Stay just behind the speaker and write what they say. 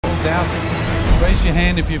doubted? Raise your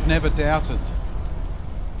hand if you've never doubted.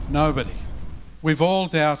 Nobody. We've all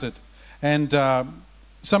doubted. And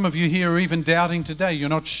some of you here are even doubting today. You're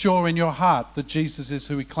not sure in your heart that Jesus is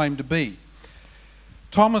who he claimed to be.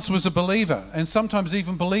 Thomas was a believer, and sometimes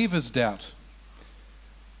even believers doubt.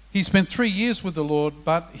 He spent 3 years with the Lord,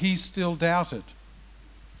 but he still doubted.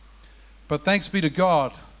 But thanks be to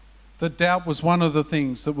God, that doubt was one of the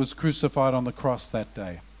things that was crucified on the cross that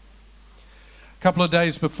day. A couple of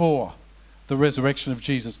days before the resurrection of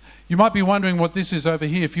Jesus. You might be wondering what this is over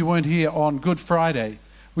here if you weren't here on Good Friday.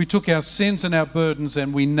 We took our sins and our burdens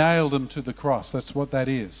and we nailed them to the cross. That's what that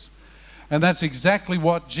is. And that's exactly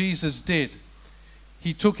what Jesus did.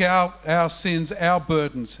 He took our sins, our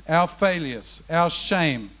burdens, our failures, our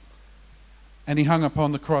shame, and he hung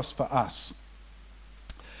upon the cross for us.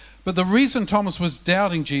 But the reason Thomas was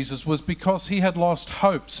doubting Jesus was because he had lost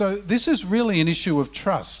hope. So this is really an issue of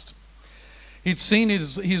trust. He'd seen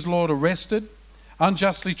his Lord arrested,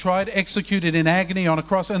 unjustly tried, executed in agony on a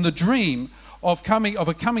cross, and the dream of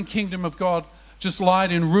a coming kingdom of God just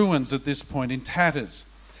lied in ruins at this point, in tatters.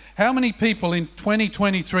 How many people in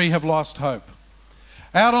 2023 have lost hope?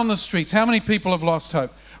 Out on the streets, how many people have lost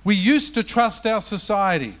hope? We used to trust our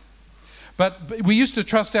society, but we used to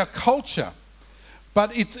trust our culture.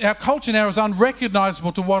 But our culture now is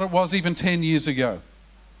unrecognizable to what it was even 10 years ago.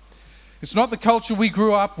 It's not the culture we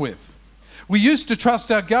grew up with. We used to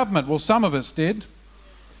trust our government, well, some of us did,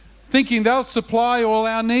 thinking they'll supply all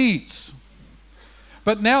our needs.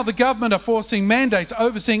 But now the government are forcing mandates,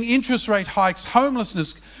 overseeing interest rate hikes,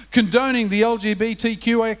 homelessness, condoning the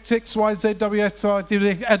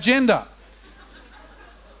LGBTQXYZWXY agenda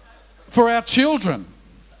for our children.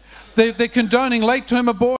 They're condoning late-term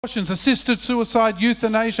abortions, assisted suicide,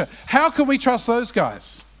 euthanasia. How can we trust those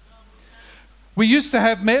guys? We used to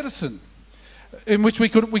have medicine, in which we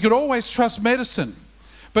could always trust medicine.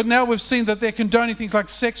 But now we've seen that they're condoning things like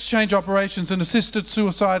sex change operations and assisted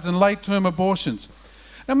suicides and late-term abortions.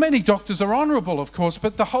 Now, many doctors are honourable, of course,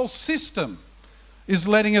 but the whole system is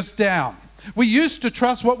letting us down. We used to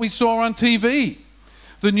trust what we saw on TV,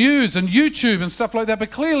 the news and YouTube and stuff like that,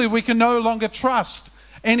 but clearly we can no longer trust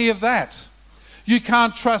any of that. You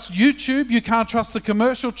can't trust YouTube, you can't trust the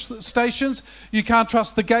commercial stations, you can't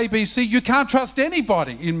trust the gay BC, you can't trust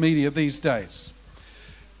anybody in media these days.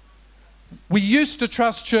 We used to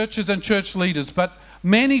trust churches and church leaders, but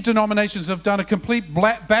many denominations have done a complete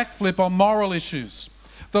backflip on moral issues,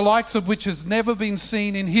 the likes of which has never been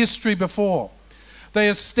seen in history before. They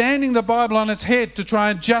are standing the Bible on its head to try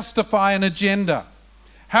and justify an agenda.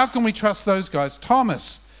 How can we trust those guys?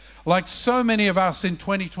 Thomas, like so many of us in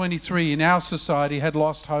 2023 in our society, had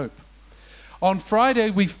lost hope. On Friday,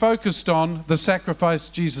 we focused on the sacrifice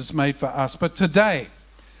Jesus made for us. But today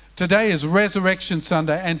is Resurrection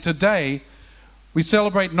Sunday, and today we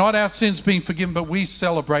celebrate not our sins being forgiven, but we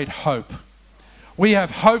celebrate hope. We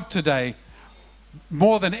have hope today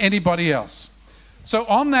more than anybody else. So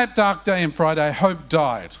on that dark day on Friday, hope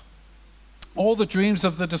died. All the dreams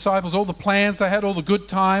of the disciples, all the plans they had, all the good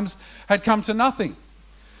times had come to nothing.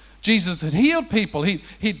 Jesus had healed people.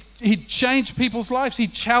 He'd changed people's lives.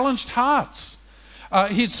 He'd challenged hearts.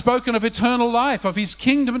 He'd spoken of eternal life, of his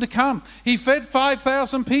kingdom to come. He fed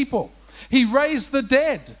 5,000 people. He raised the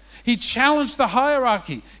dead. He challenged the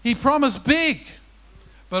hierarchy. He promised big.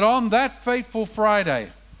 But on that fateful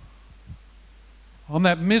Friday, on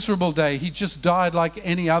that miserable day, he just died like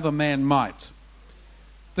any other man might.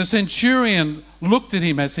 The centurion looked at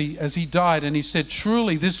him as he died, and he said,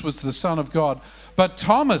 "Truly, this was the Son of God." But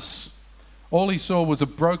Thomas, all he saw was a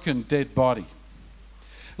broken, dead body.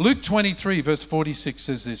 Luke 23, verse 46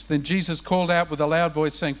 says this, "Then Jesus called out with a loud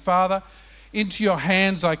voice, saying, 'Father, into your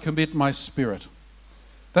hands I commit my spirit.'"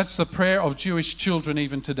 That's the prayer of Jewish children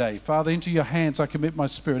even today. "Father, into your hands I commit my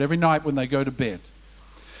spirit," every night when they go to bed.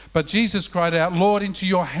 But Jesus cried out, "Lord, into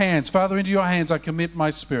your hands, Father, into your hands I commit my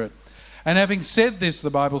spirit." And having said this,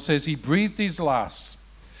 the Bible says, he breathed his last.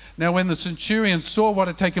 Now when the centurion saw what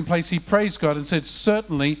had taken place, he praised God and said,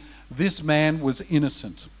 "Certainly this man was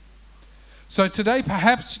innocent." So today,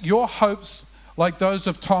 perhaps your hopes, like those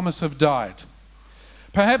of Thomas, have died.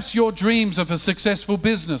 Perhaps your dreams of a successful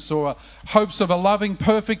business, or hopes of a loving,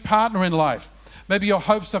 perfect partner in life. Maybe your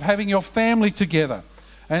hopes of having your family together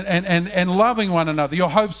and loving one another.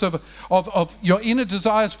 Your hopes of your inner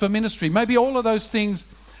desires for ministry. Maybe all of those things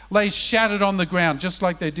lay shattered on the ground, just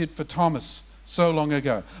like they did for Thomas so long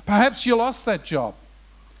ago. Perhaps you lost that job.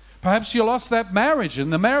 Perhaps you lost that marriage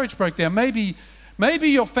and the marriage broke down. Maybe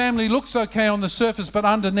your family looks okay on the surface, but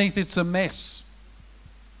underneath it's a mess.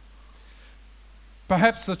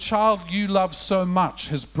 Perhaps the child you love so much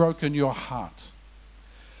has broken your heart.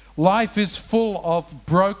 Life is full of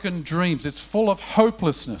broken dreams. It's full of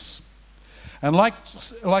hopelessness. And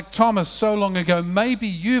like Thomas so long ago, maybe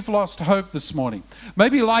you've lost hope this morning.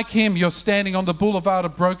 Maybe like him, you're standing on the boulevard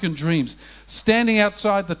of broken dreams, standing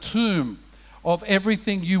outside the tomb of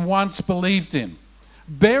everything you once believed in,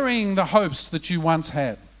 burying the hopes that you once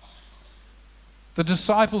had. The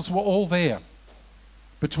disciples were all there.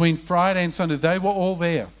 Between Friday and Sunday, they were all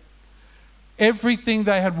there. Everything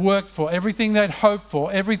they had worked for, everything they'd hoped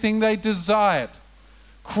for, everything they desired,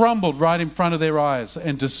 crumbled right in front of their eyes,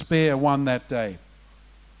 and despair won that day.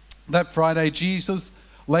 That Friday, Jesus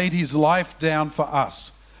laid his life down for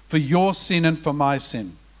us, for your sin and for my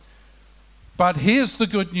sin. But here's the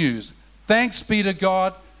good news. Thanks be to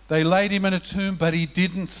God, they laid him in a tomb, but he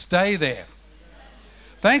didn't stay there.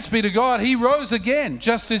 Thanks be to God, he rose again,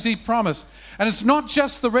 just as he promised. And it's not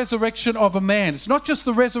just the resurrection of a man. It's not just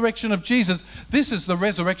the resurrection of Jesus. This is the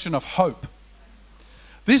resurrection of hope.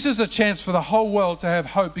 This is a chance for the whole world to have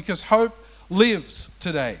hope, because hope lives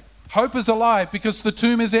today. Hope is alive because the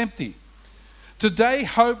tomb is empty. Today,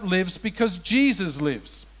 hope lives because Jesus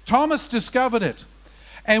lives. Thomas discovered it,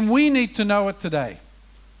 and we need to know it today.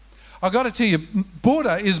 I've got to tell you,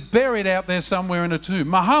 Buddha is buried out there somewhere in a tomb.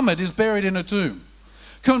 Muhammad is buried in a tomb.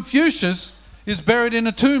 Confucius is buried in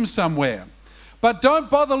a tomb somewhere. But don't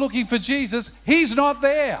bother looking for Jesus. He's not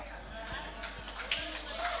there.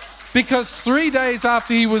 Because 3 days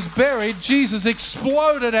after he was buried, Jesus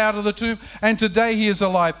exploded out of the tomb, and today he is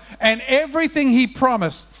alive. And everything he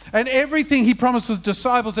promised, the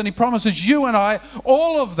disciples, and he promises you and I,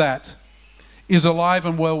 all of that is alive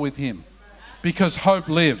and well with him. Because hope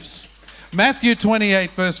lives. Matthew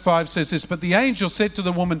 28 verse 5 says this, "But the angel said to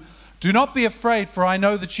the woman, 'Do not be afraid, for I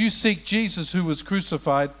know that you seek Jesus who was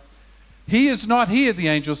crucified. He is not here,' the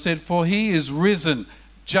angel said, 'for he is risen,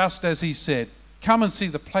 just as he said. Come and see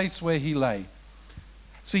the place where he lay.'"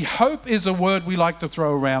 See, hope is a word we like to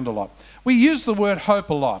throw around a lot. We use the word hope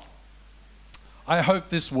a lot. I hope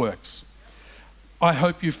this works. I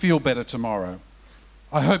hope you feel better tomorrow.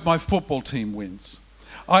 I hope my football team wins.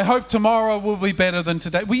 I hope tomorrow will be better than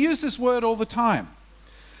today. We use this word all the time.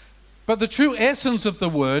 But the true essence of the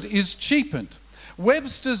word is cheapened.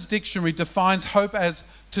 Webster's dictionary defines hope as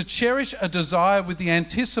to cherish a desire with the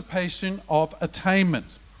anticipation of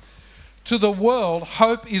attainment. To the world,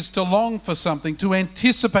 hope is to long for something, to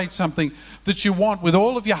anticipate something that you want with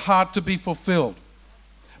all of your heart to be fulfilled.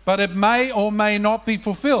 But it may or may not be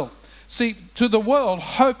fulfilled. See, to the world,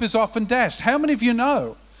 hope is often dashed. How many of you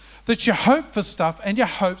know that you hope for stuff and your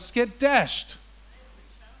hopes get dashed?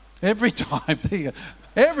 Every time.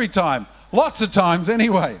 Every time. Lots of times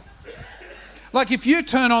anyway. Like if you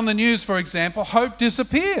turn on the news, for example, hope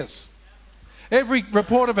disappears. Every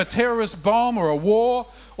report of a terrorist bomb or a war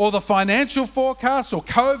or the financial forecast or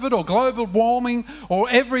COVID or global warming or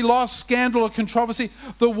every lost scandal or controversy,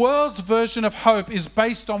 the world's version of hope is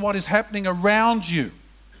based on what is happening around you.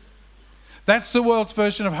 That's the world's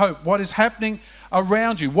version of hope, what is happening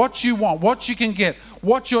around you, what you want, what you can get,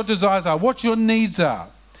 what your desires are, what your needs are.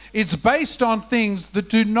 It's based on things that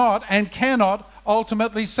do not and cannot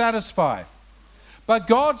ultimately satisfy. But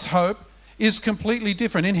God's hope is completely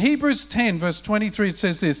different. In Hebrews 10, verse 23, it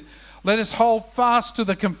says this, "Let us hold fast to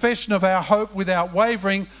the confession of our hope without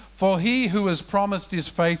wavering, for he who has promised is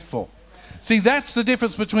faithful." See, that's the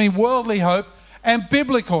difference between worldly hope and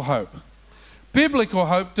biblical hope. Biblical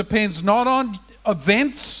hope depends not on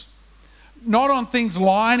events, not on things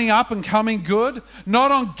lining up and coming good,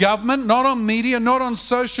 not on government, not on media, not on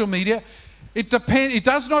social media. It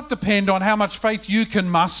does not depend on how much faith you can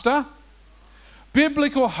muster.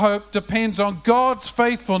 Biblical hope depends on God's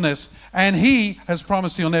faithfulness, and he has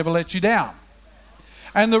promised he'll never let you down.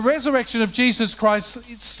 And the resurrection of Jesus Christ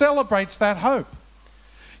celebrates that hope.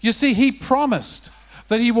 You see, he promised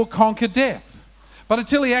that he will conquer death. But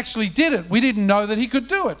until he actually did it, we didn't know that he could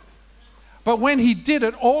do it. But when he did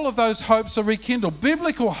it, all of those hopes are rekindled.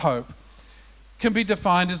 Biblical hope can be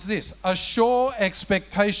defined as this: a sure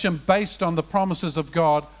expectation based on the promises of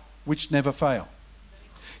God which never fail.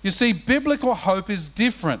 You see, biblical hope is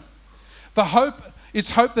different. It's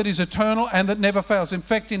hope that is eternal and that never fails. In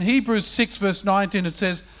fact, in Hebrews 6 verse 19 it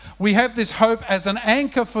says, "We have this hope as an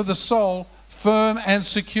anchor for the soul, firm and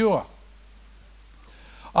secure."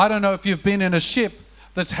 I don't know if you've been in a ship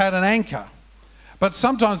that's had an anchor. But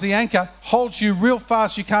sometimes the anchor holds you real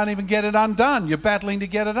fast, you can't even get it undone. You're battling to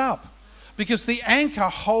get it up. Because the anchor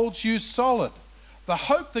holds you solid. The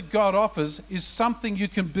hope that God offers is something you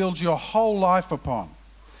can build your whole life upon.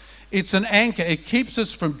 It's an anchor. It keeps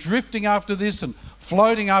us from drifting after this and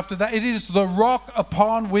floating after that. It is the rock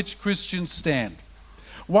upon which Christians stand.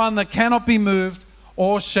 One that cannot be moved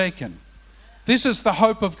or shaken. This is the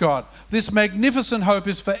hope of God. This magnificent hope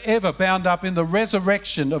is forever bound up in the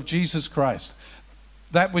resurrection of Jesus Christ,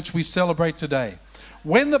 that which we celebrate today.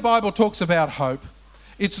 When the Bible talks about hope,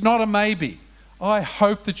 it's not a maybe. I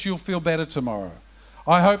hope that you'll feel better tomorrow.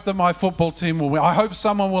 I hope that my football team will win. I hope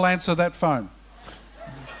someone will answer that phone.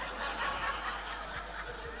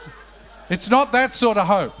 It's not that sort of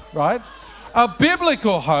hope, right? A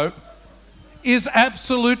biblical hope is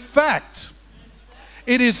absolute fact.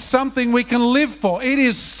 It is something we can live for. It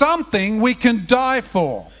is something we can die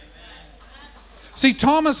for. See,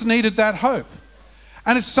 Thomas needed that hope.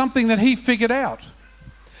 And it's something that he figured out.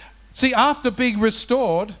 See, after being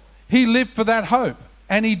restored, he lived for that hope.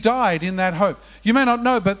 And he died in that hope. You may not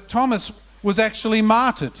know, but Thomas was actually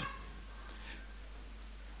martyred.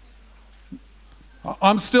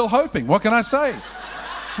 I'm still hoping. What can I say?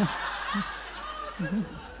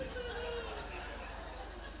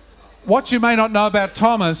 What you may not know about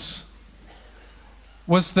Thomas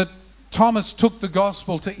was that Thomas took the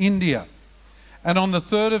gospel to India. And on the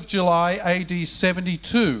 3rd of July, AD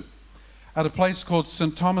 72, at a place called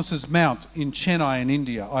St. Thomas's Mount in Chennai in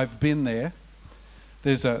India. I've been there.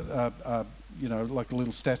 There's like a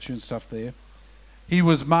little statue and stuff there. He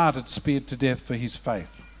was martyred, speared to death for his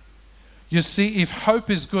faith. You see, if hope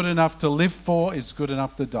is good enough to live for, it's good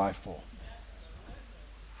enough to die for.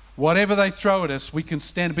 Whatever they throw at us, we can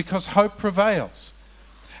stand because hope prevails.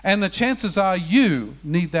 And the chances are you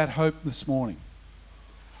need that hope this morning.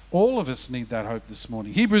 All of us need that hope this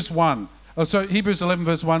morning. Hebrews 11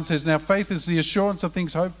 verse 1 says, now faith is the assurance of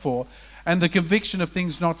things hoped for and the conviction of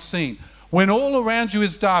things not seen. When all around you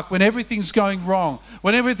is dark, when everything's going wrong,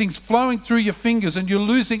 when everything's flowing through your fingers and you're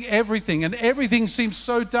losing everything and everything seems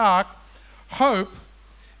so dark, hope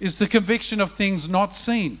is the conviction of things not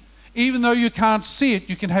seen. Even though you can't see it,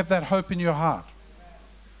 you can have that hope in your heart.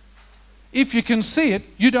 If you can see it,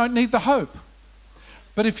 you don't need the hope.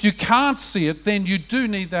 But if you can't see it, then you do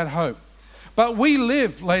need that hope. But we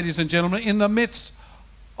live, ladies and gentlemen, in the midst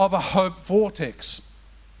of a hope vortex.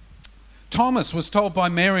 Thomas was told by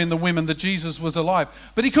Mary and the women that Jesus was alive,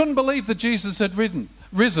 but he couldn't believe that Jesus had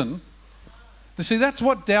risen. You see, that's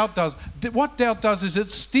what doubt does. What doubt does is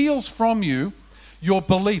it steals from you your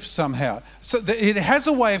belief somehow. So it has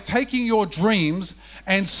a way of taking your dreams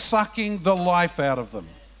and sucking the life out of them.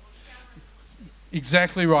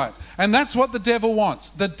 Exactly right. And that's what the devil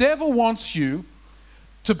wants. The devil wants you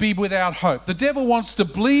to be without hope. The devil wants to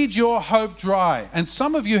bleed your hope dry. And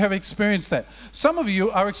some of you have experienced that. Some of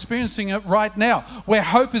you are experiencing it right now, where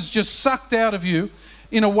hope is just sucked out of you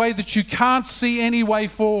in a way that you can't see any way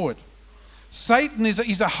forward. Satan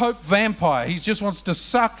he's a hope vampire. He just wants to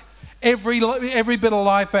suck every bit of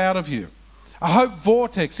life out of you. A hope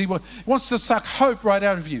vortex. He wants to suck hope right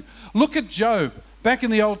out of you. Look at Job. Back in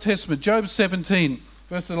the Old Testament, Job 17,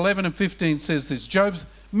 verses 11 and 15 says this. Job's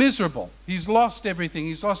miserable. He's lost everything.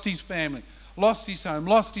 He's lost his family, lost his home,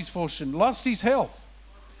 lost his fortune, lost his health.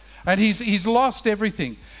 And he's lost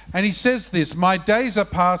everything. And he says this, my days are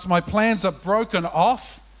past, my plans are broken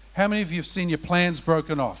off. How many of you have seen your plans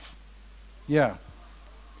broken off? Yeah.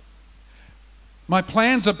 My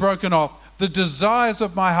plans are broken off. The desires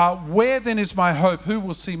of my heart, where then is my hope? Who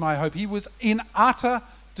will see my hope? He was in utter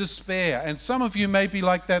despair. And some of you may be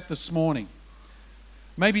like that this morning.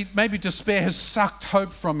 Maybe despair has sucked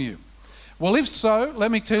hope from you. Well, if so,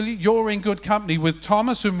 let me tell you, you're in good company with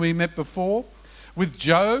Thomas, whom we met before, with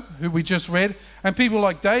Job, who we just read, and people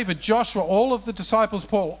like David, Joshua, all of the disciples,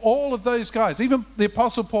 Paul, all of those guys, even the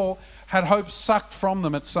Apostle Paul had hope sucked from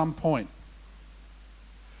them at some point.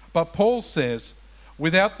 But Paul says,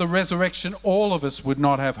 without the resurrection, all of us would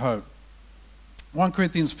not have hope. 1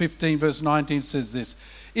 Corinthians 15 verse 19 says this,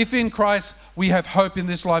 if in Christ we have hope in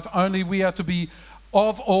this life only, we are to be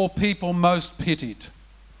of all people most pitied.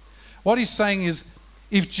 What he's saying is,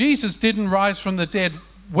 if Jesus didn't rise from the dead,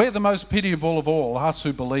 we're the most pitiable of all, us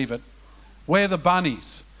who believe it. We're the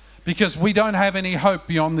bunnies, because we don't have any hope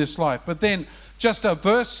beyond this life. But then, just a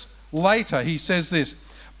verse later, he says this,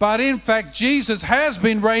 but in fact, Jesus has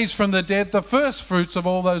been raised from the dead, the first fruits of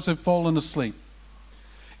all those who've fallen asleep.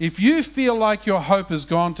 If you feel like your hope is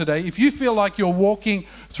gone today, if you feel like you're walking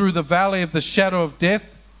through the valley of the shadow of death,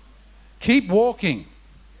 keep walking.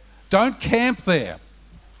 Don't camp there.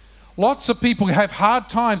 Lots of people have hard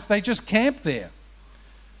times. They just camp there.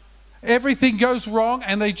 Everything goes wrong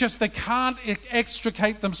and they can't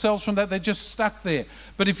extricate themselves from that. They're just stuck there.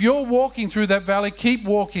 But if you're walking through that valley, keep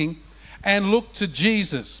walking and look to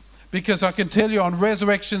Jesus. Because I can tell you on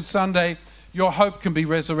Resurrection Sunday, your hope can be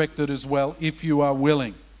resurrected as well if you are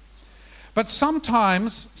willing. But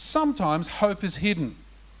sometimes hope is hidden.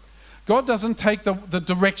 God doesn't take the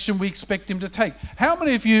direction we expect him to take. How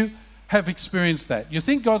many of you have experienced that. You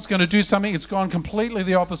think God's going to do something, it's gone completely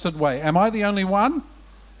the opposite way. Am I the only one?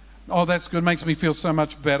 Oh, that's good. Makes me feel so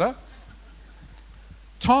much better.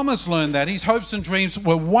 Thomas learned that. His hopes and dreams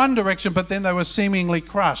were one direction, but then they were seemingly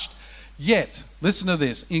crushed. Yet, listen to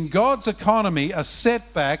this. In God's economy, a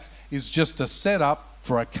setback is just a setup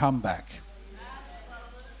for a comeback.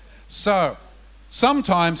 So,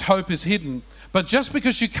 sometimes hope is hidden, but just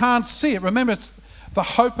because you can't see it, remember it's the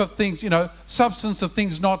hope of things, substance of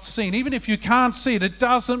things not seen. Even if you can't see it, it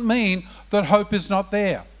doesn't mean that hope is not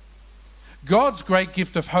there. God's great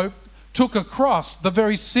gift of hope took a cross, the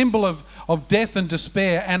very symbol of death and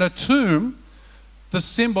despair, and a tomb, the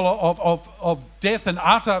symbol of death and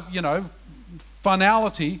utter,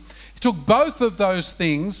 finality. He took both of those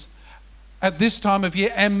things at this time of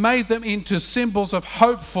year and made them into symbols of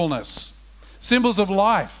hopefulness, symbols of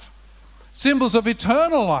life, symbols of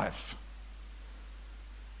eternal life.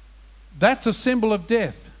 That's a symbol of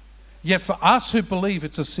death. Yet for us who believe,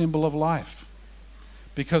 it's a symbol of life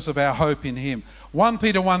because of our hope in him. 1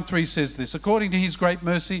 Peter 1:3 says this, according to his great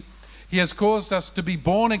mercy, he has caused us to be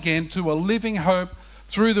born again to a living hope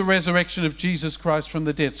through the resurrection of Jesus Christ from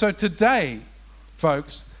the dead. So today,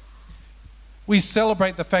 folks, we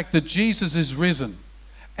celebrate the fact that Jesus is risen,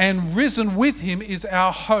 and risen with him is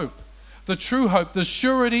our hope, the true hope, the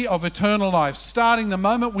surety of eternal life. Starting the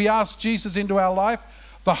moment we ask Jesus into our life,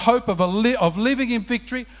 the hope of living in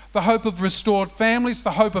victory, the hope of restored families,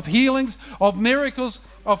 the hope of healings, of miracles,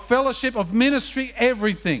 of fellowship, of ministry,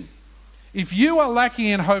 everything. If you are lacking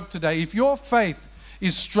in hope today, if your faith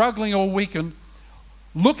is struggling or weakened,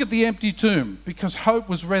 look at the empty tomb, because hope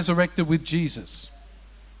was resurrected with Jesus.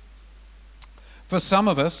 For some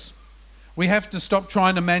of us, we have to stop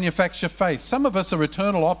trying to manufacture faith. Some of us are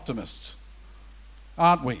eternal optimists,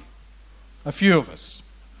 aren't we? A few of us.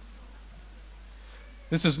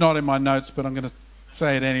 This is not in my notes, but I'm going to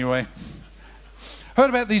say it anyway. Heard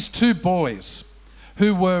about these two boys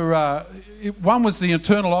who were, one was the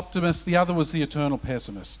eternal optimist, the other was the eternal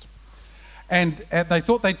pessimist. And they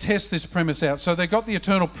thought they'd test this premise out. So they got the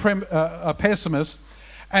eternal pessimist,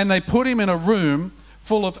 and they put him in a room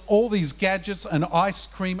full of all these gadgets and ice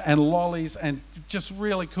cream and lollies and just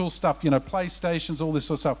really cool stuff, PlayStations, all this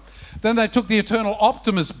sort of stuff. Then they took the eternal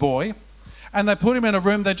optimist boy, and they put him in a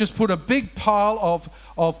room. They just put a big pile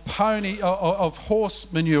of horse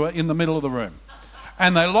manure in the middle of the room.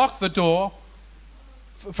 And they locked the door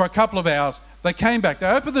for a couple of hours. They came back. They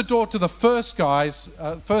opened the door to the first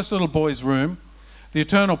little boy's room, the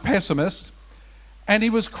eternal pessimist, and he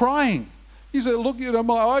was crying. He said, look,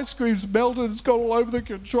 my ice cream's melted. It's got all over the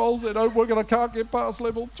controls. I can't get past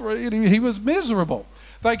level 3. And he was miserable.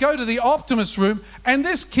 They go to the optimist room, and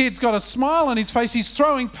this kid's got a smile on his face. He's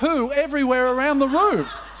throwing poo everywhere around the room.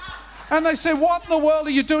 And they said, what in the world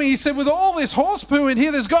are you doing? He said, with all this horse poo in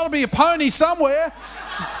here, there's got to be a pony somewhere.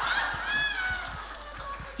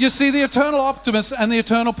 You see, the eternal optimist and the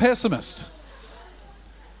eternal pessimist.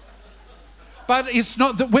 But it's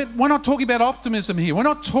not that we're not talking about optimism here. We're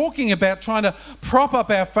not talking about trying to prop up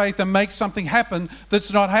our faith and make something happen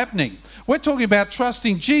that's not happening. We're talking about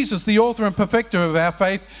trusting Jesus, the author and perfecter of our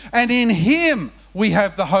faith, and in him we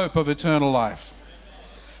have the hope of eternal life.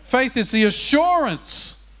 Faith is the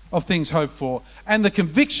assurance of things hoped for and the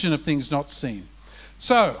conviction of things not seen.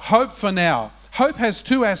 So, hope for now. Hope has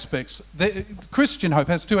two aspects. The Christian hope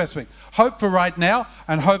has two aspects. Hope for right now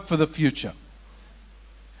and hope for the future.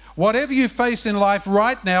 Whatever you face in life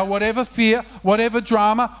right now, whatever fear, whatever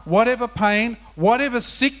drama, whatever pain, whatever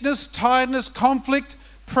sickness, tiredness, conflict,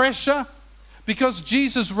 pressure, because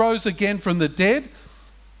Jesus rose again from the dead,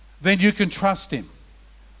 then you can trust him.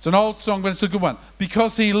 It's an old song, but it's a good one.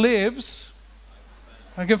 Because he lives,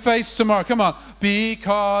 I can face tomorrow. Come on.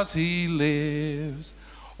 Because he lives,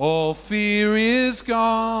 all fear is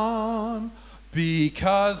gone.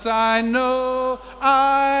 Because I know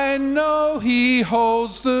he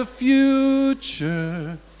holds the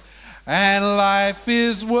future, and life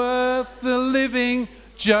is worth the living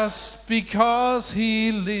just because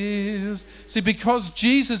he lives. See, because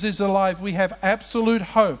Jesus is alive, we have absolute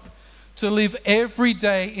hope to live every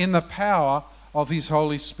day in the power of his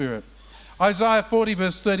Holy Spirit. Isaiah 40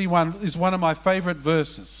 verse 31 is one of my favorite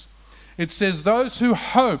verses. It says, those who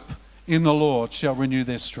hope in the Lord shall renew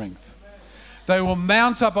their strength. They will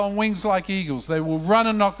mount up on wings like eagles. They will run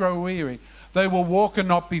and not grow weary. They will walk and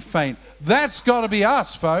not be faint. That's got to be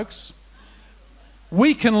us, folks.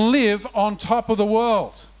 We can live on top of the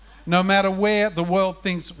world, no matter where the world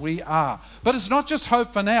thinks we are. But it's not just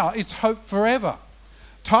hope for now, it's hope forever.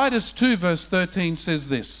 Titus 2 verse 13 says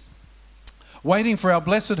this, waiting for our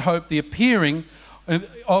blessed hope, the appearing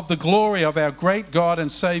of the glory of our great God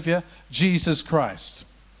and Saviour, Jesus Christ.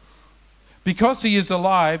 Because he is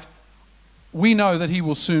alive, we know that he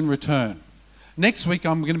will soon return. Next week,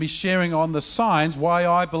 I'm going to be sharing on the signs why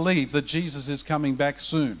I believe that Jesus is coming back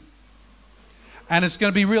soon. And it's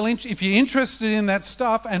going to be real interesting. If you're interested in that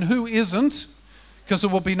stuff, and who isn't, because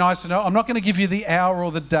it will be nice to know. I'm not going to give you the hour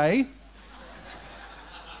or the day,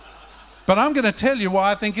 but I'm going to tell you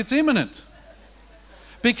why I think it's imminent.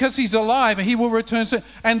 Because he's alive and he will return soon.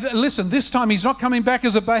 And listen, this time he's not coming back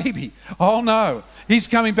as a baby. Oh no, he's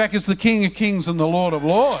coming back as the King of Kings and the Lord of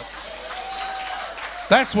Lords.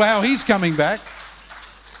 That's how he's coming back.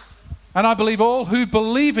 And I believe all who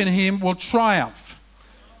believe in him will triumph.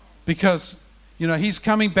 Because, he's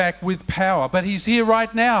coming back with power. But he's here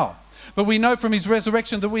right now. But we know from his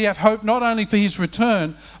resurrection that we have hope not only for his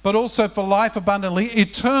return, but also for life abundantly,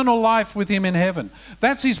 eternal life with him in heaven.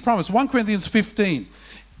 That's his promise. 1 Corinthians 15.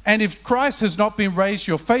 And if Christ has not been raised,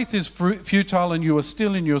 your faith is futile and you are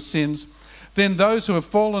still in your sins, then those who have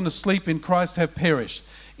fallen asleep in Christ have perished.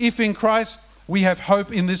 If in Christ we have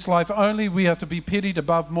hope in this life only, we are to be pitied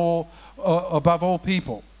above all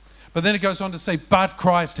people. But then it goes on to say, but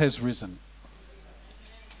Christ has risen.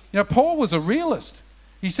 Paul was a realist.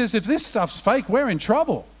 He says, if this stuff's fake, we're in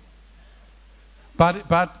trouble.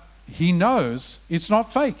 But he knows it's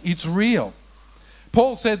not fake, it's real.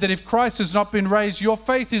 Paul said that if Christ has not been raised, your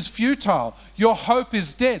faith is futile, your hope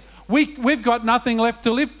is dead. We've got nothing left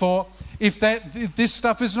to live for if this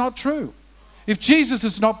stuff is not true. If Jesus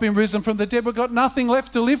has not been risen from the dead, we've got nothing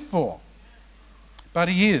left to live for. But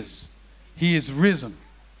he is. He is risen.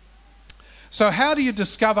 So how do you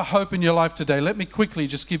discover hope in your life today? Let me quickly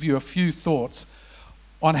just give you a few thoughts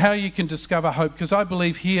on how you can discover hope, because I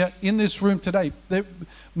believe here in this room today, that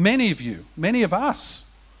many of us,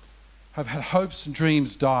 have had hopes and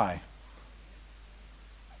dreams die.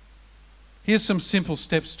 Here's some simple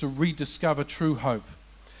steps to rediscover true hope.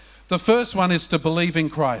 The first one is to believe in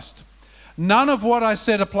Christ. None of what I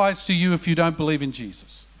said applies to you if you don't believe in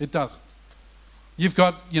Jesus. It doesn't. You've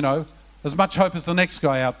got, as much hope as the next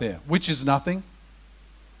guy out there, which is nothing.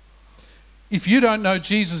 If you don't know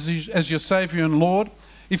Jesus as your Savior and Lord,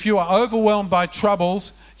 if you are overwhelmed by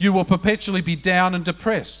troubles, you will perpetually be down and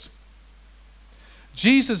depressed.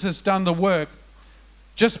 Jesus has done the work.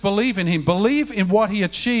 Just believe in him. Believe in what he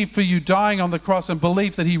achieved for you dying on the cross, and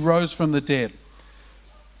believe that he rose from the dead.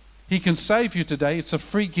 He can save you today. It's a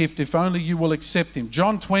free gift if only you will accept him.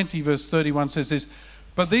 John 20 verse 31 says this,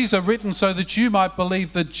 but these are written so that you might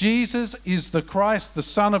believe that Jesus is the Christ, the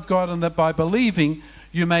Son of God, and that by believing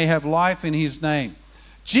you may have life in his name.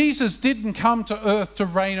 Jesus didn't come to earth to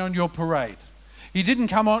rain on your parade. He didn't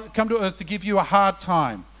come to earth to give you a hard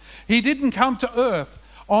time. He didn't come to earth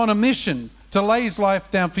on a mission to lay his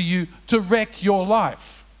life down for you to wreck your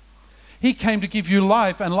life. He came to give you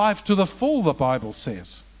life, and life to the full, the Bible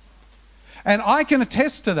says. And I can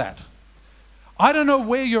attest to that. I don't know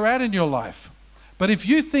where you're at in your life, but if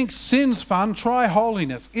you think sin's fun, try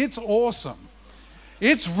holiness. It's awesome.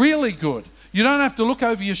 It's really good. You don't have to look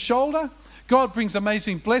over your shoulder. God brings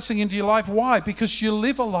amazing blessing into your life. Why? Because you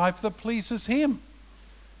live a life that pleases him.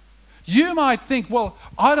 You might think, well,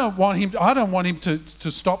 I don't want him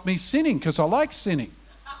to stop me sinning because I like sinning.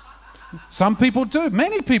 Some people do.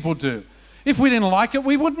 Many people do. If we didn't like it,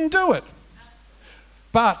 we wouldn't do it.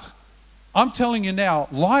 But I'm telling you now,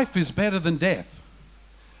 life is better than death.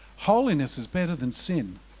 Holiness is better than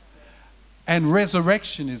sin. And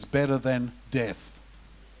resurrection is better than death.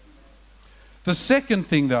 The second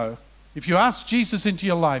thing, though, if you ask Jesus into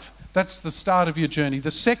your life, that's the start of your journey.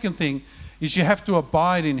 The second thing is you have to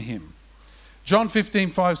abide in him. John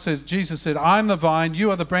 15:5 says, Jesus said, I am the vine,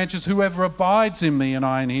 you are the branches. Whoever abides in me and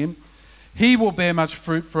I in him, he will bear much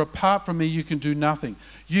fruit, for apart from me you can do nothing.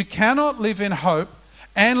 You cannot live in hope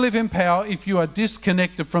and live in power if you are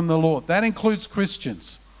disconnected from the Lord. That includes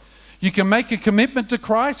Christians. You can make a commitment to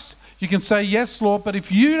Christ. You can say, yes, Lord, but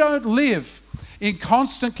if you don't live in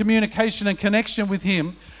constant communication and connection with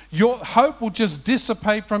him, your hope will just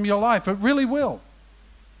dissipate from your life. It really will.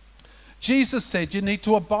 Jesus said you need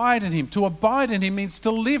to abide in him. To abide in him means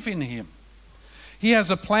to live in him. He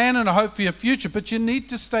has a plan and a hope for your future, but you need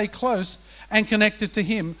to stay close and connected to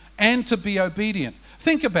him and to be obedient.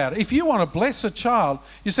 Think about it. If you want to bless a child,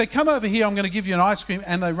 you say, come over here, I'm going to give you an ice cream,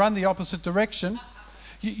 and they run the opposite direction.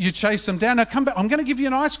 You chase them down. Now come back, I'm going to give you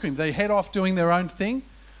an ice cream. They head off doing their own thing.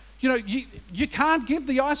 You can't give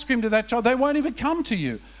the ice cream to that child. They won't even come to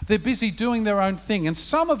you. They're busy doing their own thing. And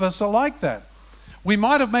some of us are like that. We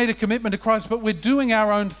might have made a commitment to Christ, but we're doing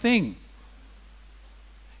our own thing.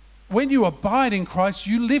 When you abide in Christ,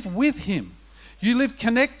 you live with him. You live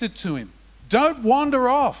connected to him. Don't wander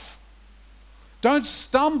off. Don't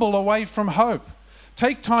stumble away from hope.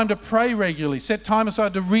 Take time to pray regularly. Set time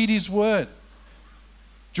aside to read His Word.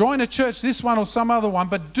 Join a church, this one or some other one,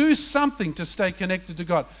 but do something to stay connected to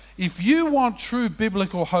God. If you want true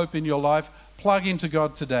biblical hope in your life, plug into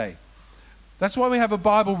God today. That's why we have a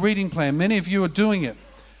Bible reading plan. Many of you are doing it.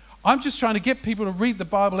 I'm just trying to get people to read the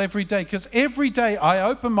Bible every day, because every day I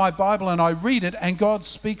open my Bible and I read it and God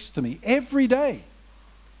speaks to me every day.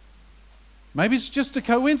 Maybe it's just a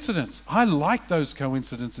coincidence. I like those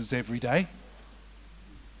coincidences every day.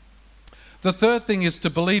 The third thing is to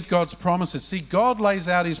believe God's promises. See, God lays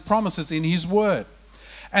out His promises in His Word.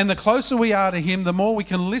 And the closer we are to Him, the more we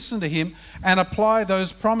can listen to Him and apply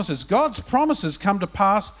those promises. God's promises come to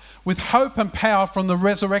pass with hope and power from the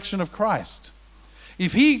resurrection of Christ.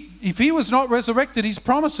 If he was not resurrected, His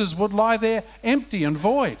promises would lie there empty and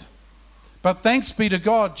void. But thanks be to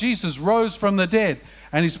God, Jesus rose from the dead,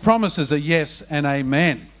 and His promises are yes and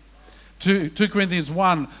amen. 2 Corinthians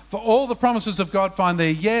 1, for all the promises of God find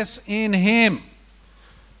their yes in Him.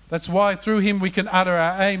 That's why through Him we can utter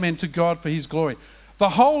our amen to God for His glory.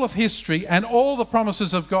 The whole of history and all the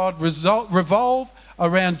promises of God revolve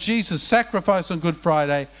around Jesus' sacrifice on Good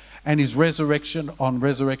Friday and His resurrection on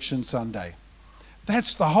Resurrection Sunday.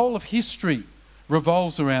 That's the whole of history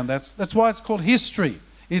revolves around. That's why it's called history.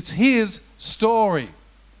 It's His story.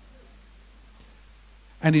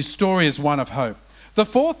 And His story is one of hope. The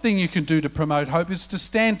fourth thing you can do to promote hope is to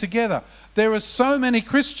stand together. There are so many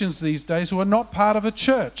Christians these days who are not part of a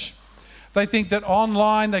church. They think that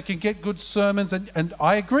online they can get good sermons, and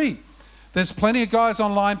I agree. There's plenty of guys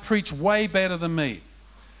online preach way better than me.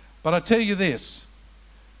 But I tell you this,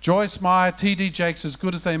 Joyce Meyer, T.D. Jakes, as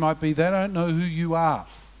good as they might be, they don't know who you are.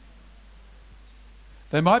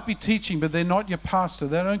 They might be teaching, but they're not your pastor.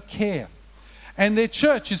 They don't care. And their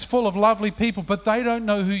church is full of lovely people, but they don't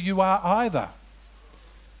know who you are either.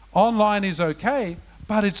 Online is okay,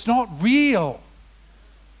 but it's not real.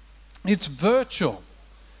 It's virtual.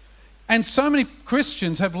 And so many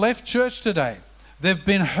Christians have left church today. They've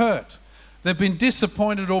been hurt. They've been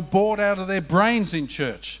disappointed or bored out of their brains in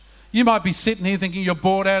church. You might be sitting here thinking you're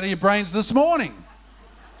bored out of your brains this morning.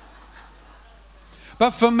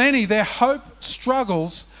 But for many, their hope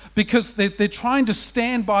struggles because they're trying to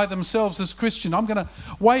stand by themselves as Christian. I'm going to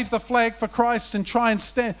wave the flag for Christ and try and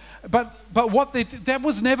stand. But that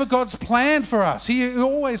was never God's plan for us. He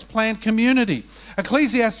always planned community.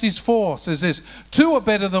 Ecclesiastes 4 says this, 2 are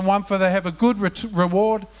better than one, for they have a good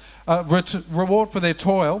reward for their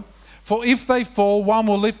toil. For if they fall, one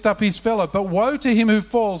will lift up his fellow. But woe to him who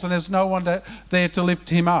falls and has no one there to lift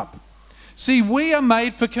him up. See, we are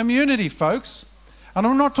made for community, folks. And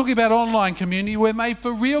I'm not talking about online community. We're made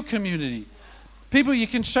for real community. People you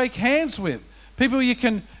can shake hands with. People you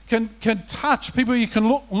can touch. People you can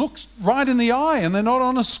look right in the eye and they're not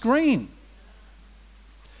on a screen.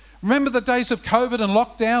 Remember the days of COVID and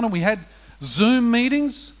lockdown and we had Zoom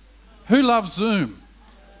meetings? Who loves Zoom?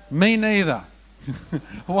 Me neither.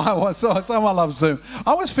 Why? Someone loves Zoom.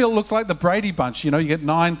 I always feel it looks like the Brady Bunch. You know, you get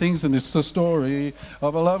 9 things and it's the story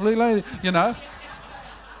of a lovely lady, you know.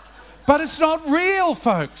 But it's not real,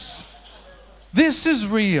 folks. This is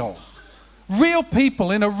real. Real people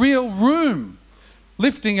in a real room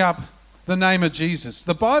lifting up the name of Jesus.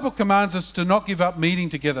 The Bible commands us to not give up meeting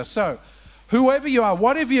together. So, whoever you are,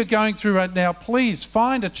 whatever you're going through right now, please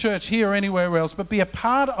find a church here or anywhere else, but be a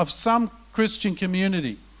part of some Christian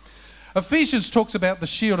community. Ephesians talks about the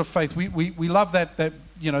shield of faith. We love that,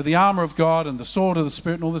 you know, the armor of God and the sword of the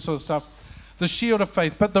Spirit and all this sort of stuff. The shield of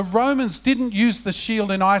faith. But the Romans didn't use the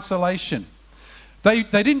shield in isolation. They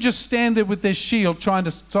didn't just stand there with their shield trying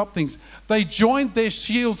to stop things. They joined their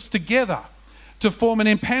shields together to form an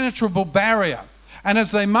impenetrable barrier. And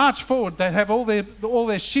as they march forward, they'd have all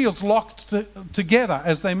their shields locked together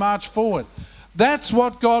as they march forward. That's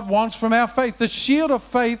what God wants from our faith. The shield of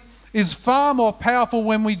faith is far more powerful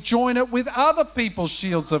when we join it with other people's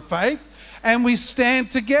shields of faith and we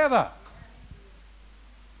stand together.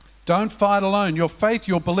 Don't fight alone. Your faith,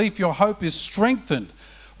 your belief, your hope is strengthened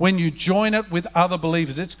when you join it with other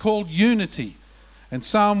believers. It's called unity. And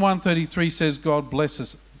Psalm 133 says God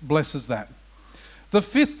blesses that. The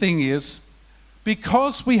fifth thing is,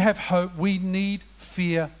 because we have hope, we need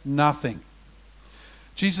fear nothing.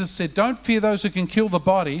 Jesus said, don't fear those who can kill the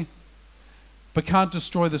body, but can't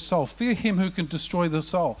destroy the soul. Fear him who can destroy the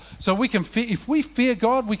soul. So we can fear, if we fear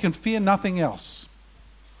God, we can fear nothing else.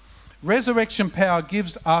 Resurrection power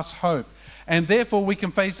gives us hope, and therefore we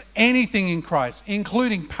can face anything in Christ,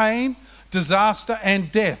 including pain, disaster,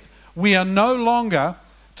 and death. We are no longer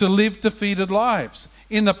to live defeated lives.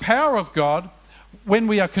 In the power of God, when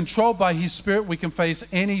we are controlled by His Spirit, we can face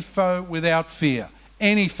any foe without fear.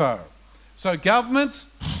 Any foe. So government,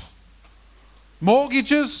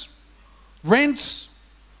 mortgages, rents,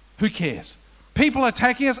 who cares? People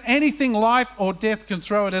attacking us, anything life or death can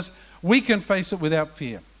throw at us, we can face it without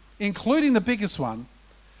fear, including the biggest one,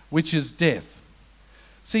 which is death.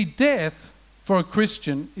 See, death for a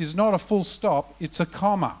Christian is not a full stop, it's a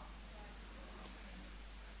comma.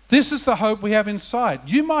 This is the hope we have inside.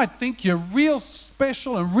 You might think you're real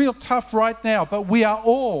special and real tough right now, but we are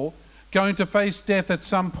all going to face death at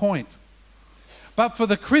some point. But for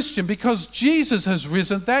the Christian, because Jesus has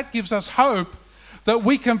risen, that gives us hope that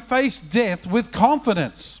we can face death with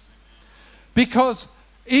confidence. Because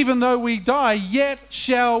even though we die, yet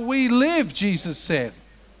shall we live, Jesus said.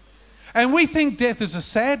 And we think death is a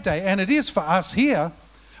sad day, and it is for us here.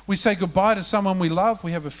 We say goodbye to someone we love,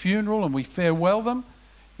 we have a funeral and we farewell them.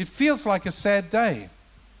 It feels like a sad day.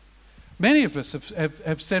 Many of us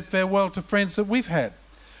have said farewell to friends that we've had.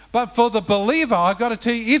 But for the believer, I've got to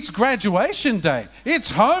tell you, it's graduation day. It's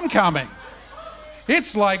homecoming.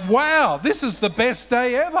 It's like, wow, this is the best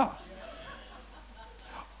day ever.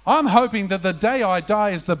 I'm hoping that the day I die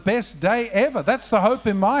is the best day ever. That's the hope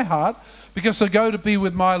in my heart, because I go to be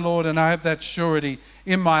with my Lord and I have that surety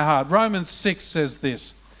in my heart. Romans 6 says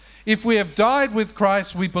this: if we have died with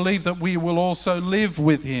Christ, we believe that we will also live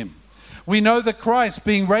with him. We know that Christ,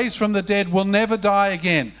 being raised from the dead, will never die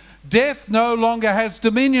again. Death no longer has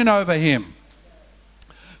dominion over him.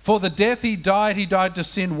 For the death he died to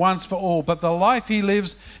sin once for all. But the life he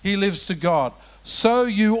lives to God. So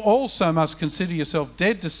you also must consider yourself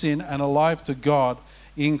dead to sin and alive to God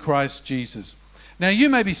in Christ Jesus. Now you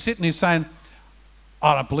may be sitting here saying,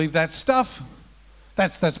 I don't believe that stuff.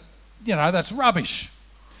 That's rubbish.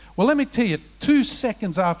 Well, let me tell you, 2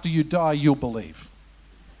 seconds after you die, you'll believe.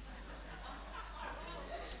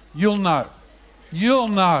 You'll know. You'll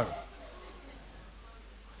know.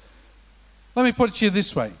 Let me put it to you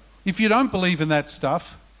this way. If you don't believe in that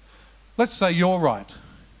stuff, let's say you're right.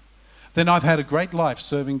 Then I've had a great life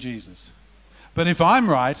serving Jesus. But if I'm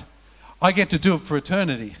right, I get to do it for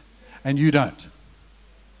eternity, and you don't.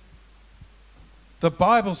 The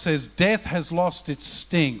Bible says death has lost its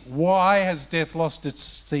sting. Why has death lost its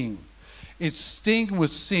sting? Its sting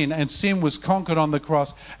was sin, and sin was conquered on the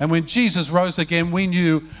cross. And when Jesus rose again, we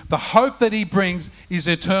knew the hope that he brings is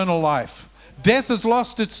eternal life. Death has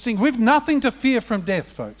lost its sting. We've nothing to fear from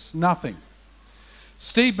death, folks. Nothing.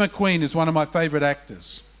 Steve McQueen is one of my favourite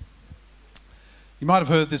actors. You might have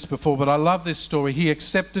heard this before, but I love this story. He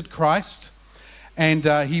accepted Christ, and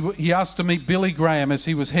he asked to meet Billy Graham as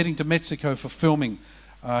he was heading to Mexico for filming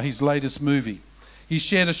his latest movie. He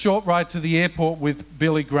shared a short ride to the airport with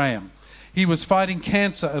Billy Graham. He was fighting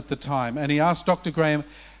cancer at the time, and he asked Dr. Graham,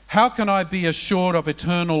 how can I be assured of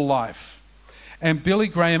eternal life? And Billy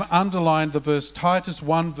Graham underlined the verse Titus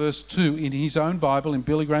 1 verse 2 in his own Bible, in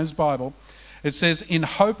Billy Graham's Bible. It says, in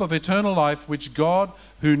hope of eternal life, which God,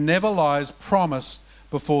 who never lies, promised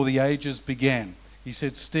before the ages began. He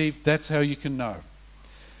said, Steve, that's how you can know.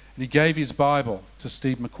 And he gave his Bible to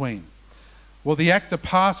Steve McQueen. Well, the actor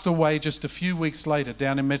passed away just a few weeks later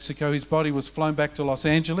down in Mexico. His body was flown back to Los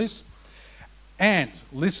Angeles. And,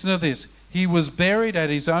 listen to this, he was buried at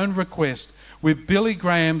his own request with Billy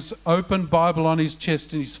Graham's open Bible on his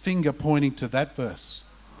chest and his finger pointing to that verse.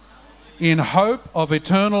 In hope of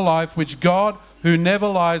eternal life, which God, who never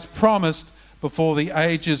lies, promised before the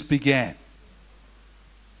ages began.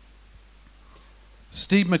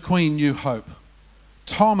 Steve McQueen knew hope.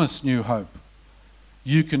 Thomas knew hope.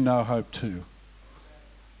 You can know hope too.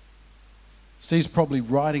 Steve's probably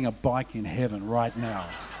riding a bike in heaven right now.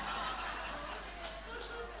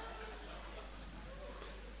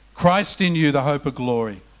 Christ in you, the hope of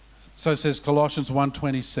glory. So says Colossians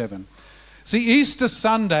 1:27. See, Easter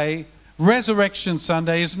Sunday, Resurrection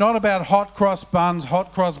Sunday, is not about hot cross buns,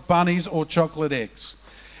 hot cross bunnies, or chocolate eggs.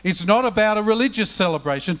 It's not about a religious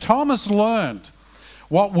celebration. Thomas learned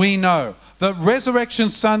what we know, that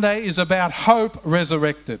Resurrection Sunday is about hope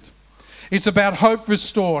resurrected. It's about hope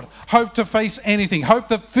restored, hope to face anything, hope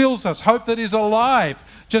that fills us, hope that is alive,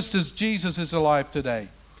 just as Jesus is alive today.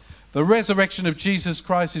 The resurrection of Jesus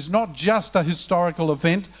Christ is not just a historical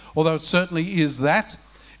event, although it certainly is that.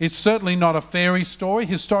 It's certainly not a fairy story.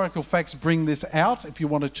 Historical facts bring this out, if you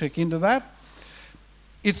want to check into that.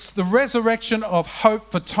 It's the resurrection of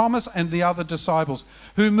hope for Thomas and the other disciples,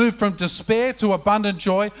 who moved from despair to abundant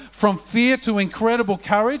joy, from fear to incredible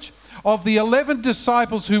courage. Of the 11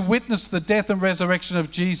 disciples who witnessed the death and resurrection of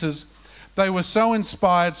Jesus, they were so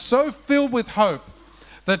inspired, so filled with hope,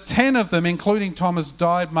 that 10 of them, including Thomas,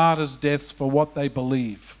 died martyrs' deaths for what they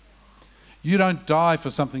believe. You don't die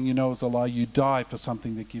for something you know is a lie. You die for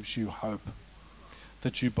something that gives you hope,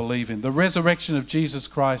 that you believe in. The resurrection of Jesus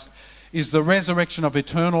Christ is the resurrection of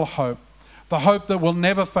eternal hope, the hope that will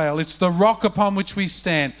never fail. It's the rock upon which we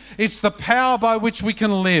stand. It's the power by which we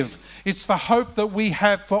can live. It's the hope that we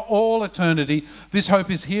have for all eternity. This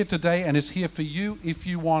hope is here today and is here for you if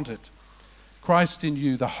you want it. Christ in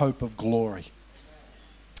you, the hope of glory.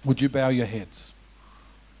 Would you bow your heads?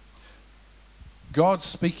 God's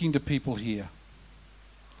speaking to people here.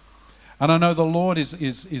 And I know the Lord is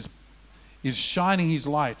shining His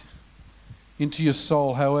light into your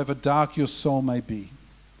soul, however dark your soul may be.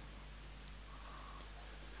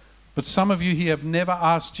 But some of you here have never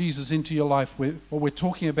asked Jesus into your life. What we're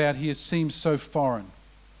talking about here seems so foreign.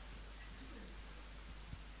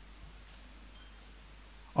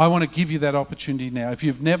 I want to give you that opportunity now. If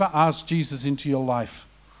you've never asked Jesus into your life,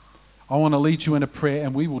 I want to lead you in a prayer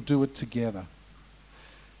and we will do it together.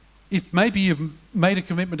 If maybe you've made a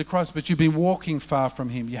commitment to Christ, but you've been walking far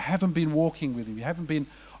from Him, you haven't been walking with Him, you haven't been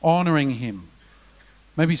honoring Him,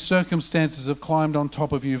 maybe circumstances have climbed on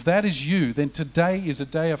top of you. If that is you, then today is a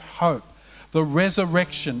day of hope, the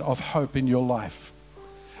resurrection of hope in your life.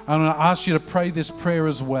 I'm going to ask you to pray this prayer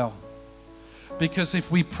as well. Because if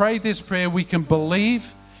we pray this prayer, we can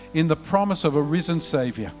believe in the promise of a risen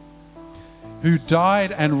Savior who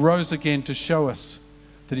died and rose again to show us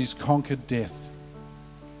that He's conquered death.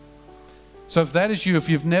 So if that is you, if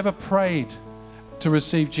you've never prayed to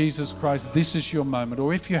receive Jesus Christ, this is your moment.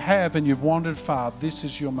 Or if you have and you've wandered far, this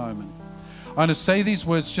is your moment. I'm going to say these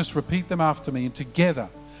words, just repeat them after me, and together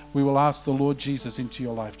we will ask the Lord Jesus into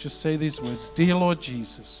your life. Just say these words. Dear Lord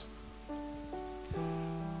Jesus,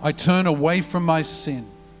 I turn away from my sin.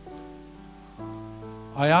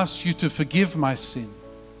 I ask you to forgive my sin.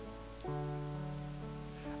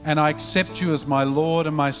 And I accept you as my Lord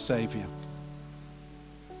and my Savior.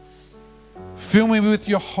 Fill me with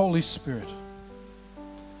your Holy Spirit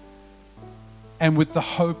and with the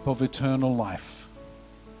hope of eternal life.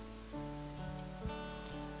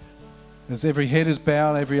 As every head is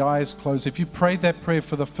bowed, every eye is closed, if you prayed that prayer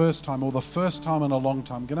for the first time or the first time in a long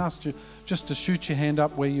time, I'm going to ask you just to shoot your hand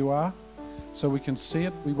up where you are so we can see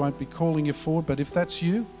it. We won't be calling you forward, but if that's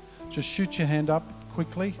you, just shoot your hand up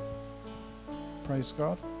quickly. Praise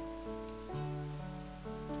God.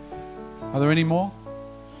 Are there any more?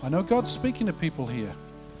 I know God's speaking to people here.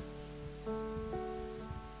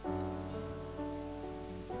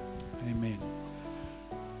 Amen.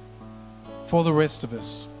 For the rest of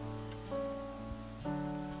us,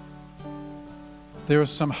 there are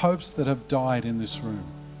some hopes that have died in this room.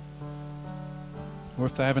 Or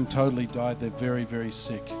if they haven't totally died, they're very, very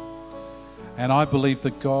sick. And I believe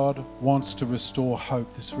that God wants to restore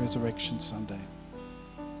hope this Resurrection Sunday.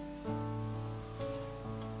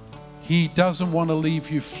 He doesn't want to leave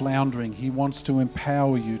you floundering. He wants to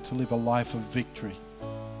empower you to live a life of victory.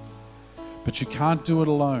 But you can't do it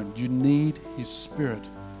alone. You need His Spirit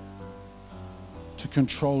to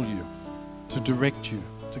control you, to direct you,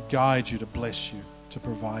 to guide you, to bless you, to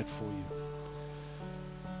provide for you.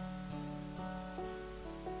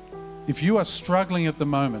 If you are struggling at the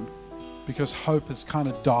moment because hope has kind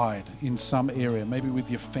of died in some area, maybe with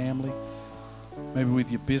your family, maybe with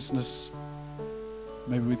your business,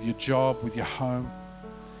 maybe with your job, with your home.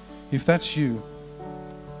 If that's you,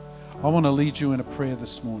 I want to lead you in a prayer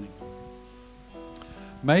this morning.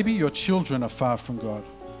 Maybe your children are far from God.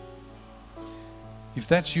 If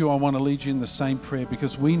that's you, I want to lead you in the same prayer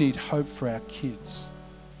because we need hope for our kids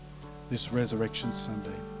this Resurrection Sunday.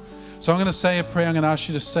 So I'm going to say a prayer. I'm going to ask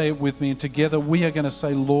you to say it with me, and together we are going to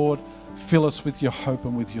say, Lord, fill us with your hope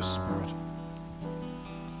and with your Spirit.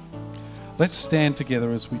 Let's stand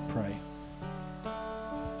together as we pray.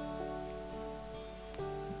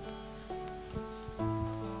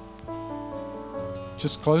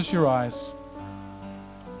 Just close your eyes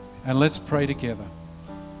and let's pray together.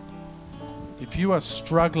 If you are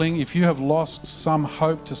struggling, if you have lost some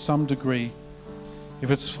hope to some degree, if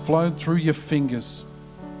it's flown through your fingers,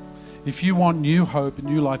 if you want new hope and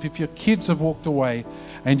new life, if your kids have walked away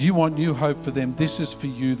and you want new hope for them, this is for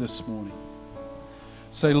you this morning.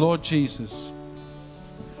 Say, Lord Jesus,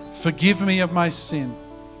 forgive me of my sin.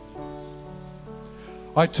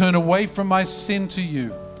 I turn away from my sin to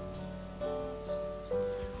you.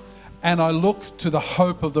 And I look to the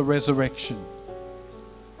hope of the resurrection.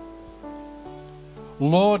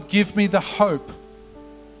 Lord, give me the hope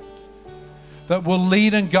that will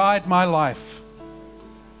lead and guide my life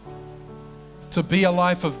to be a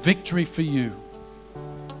life of victory for you.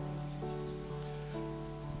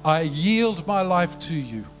 I yield my life to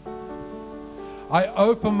you. I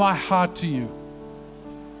open my heart to you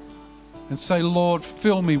and say, Lord,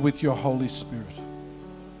 fill me with your Holy Spirit.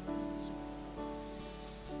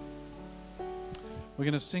 We're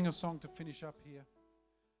going to sing a song to finish up here.